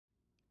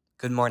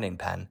Good morning,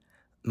 Penn.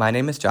 My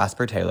name is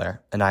Jasper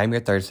Taylor, and I am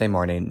your Thursday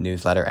morning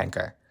newsletter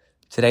anchor.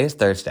 Today is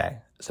Thursday,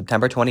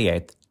 September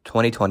 28th,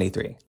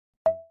 2023.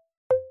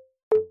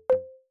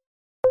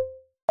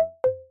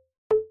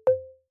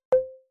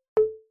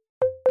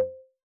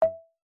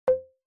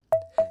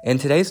 In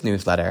today's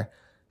newsletter,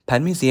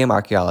 Penn Museum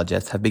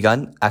archaeologists have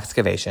begun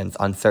excavations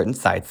on certain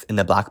sites in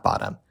the Black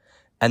Bottom,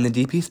 and the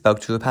DP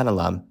spoke to a Penn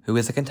alum who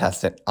is a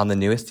contestant on the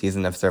newest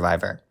season of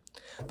Survivor.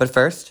 But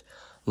first,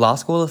 law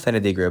school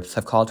affinity groups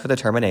have called for the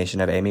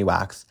termination of Amy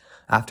Wax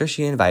after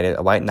she invited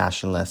a white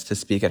nationalist to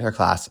speak at her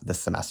class this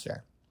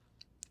semester.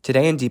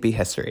 Today in DP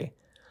history.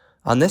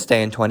 On this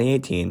day in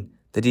 2018,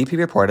 the DP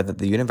reported that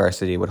the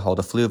university would hold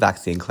a flu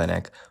vaccine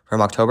clinic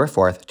from October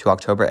 4th to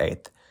October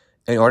 8th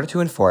in order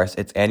to enforce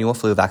its annual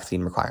flu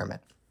vaccine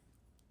requirement.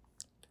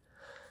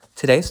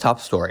 Today's top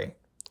story.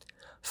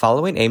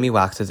 Following Amy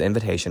Wax's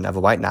invitation of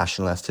a white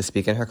nationalist to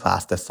speak in her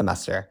class this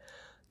semester,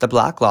 the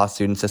Black Law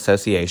Students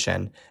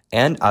Association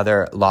and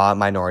other law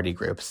minority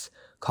groups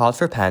called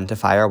for Penn to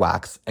fire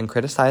Wax and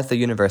criticized the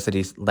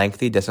university's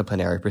lengthy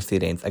disciplinary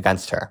proceedings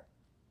against her.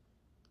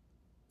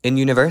 In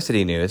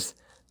university news,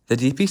 the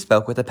DP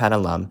spoke with a Penn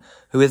alum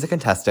who is a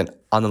contestant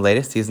on the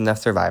latest season of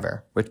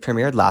Survivor, which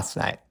premiered last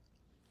night.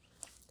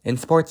 In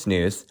sports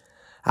news,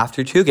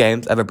 after 2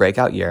 games of a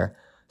breakout year,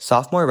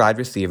 sophomore wide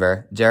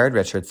receiver Jared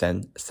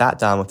Richardson sat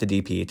down with the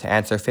DP to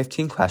answer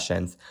 15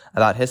 questions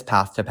about his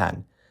path to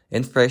Penn,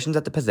 inspirations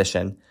at the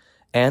position,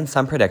 and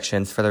some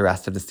predictions for the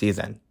rest of the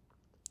season.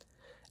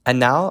 And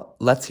now,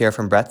 let's hear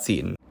from Brett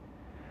Seton.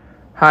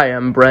 Hi,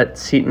 I'm Brett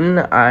Seton.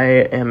 I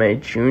am a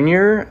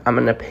junior. I'm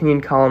an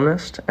opinion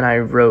columnist, and I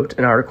wrote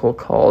an article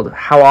called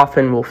How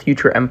Often Will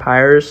Future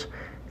Empires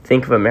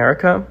Think of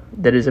America?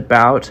 That is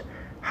about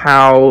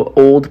how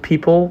old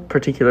people,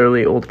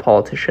 particularly old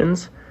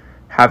politicians,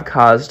 have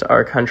caused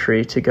our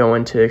country to go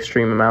into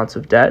extreme amounts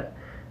of debt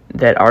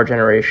that our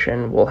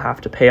generation will have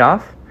to pay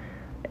off,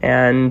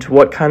 and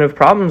what kind of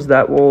problems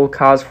that will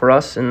cause for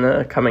us in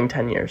the coming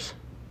 10 years.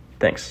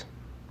 Thanks.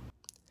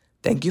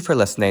 Thank you for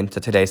listening to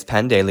today's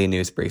Penn Daily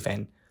News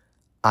Briefing.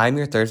 I'm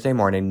your Thursday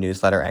morning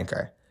newsletter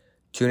anchor.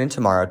 Tune in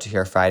tomorrow to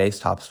hear Friday's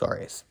top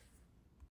stories.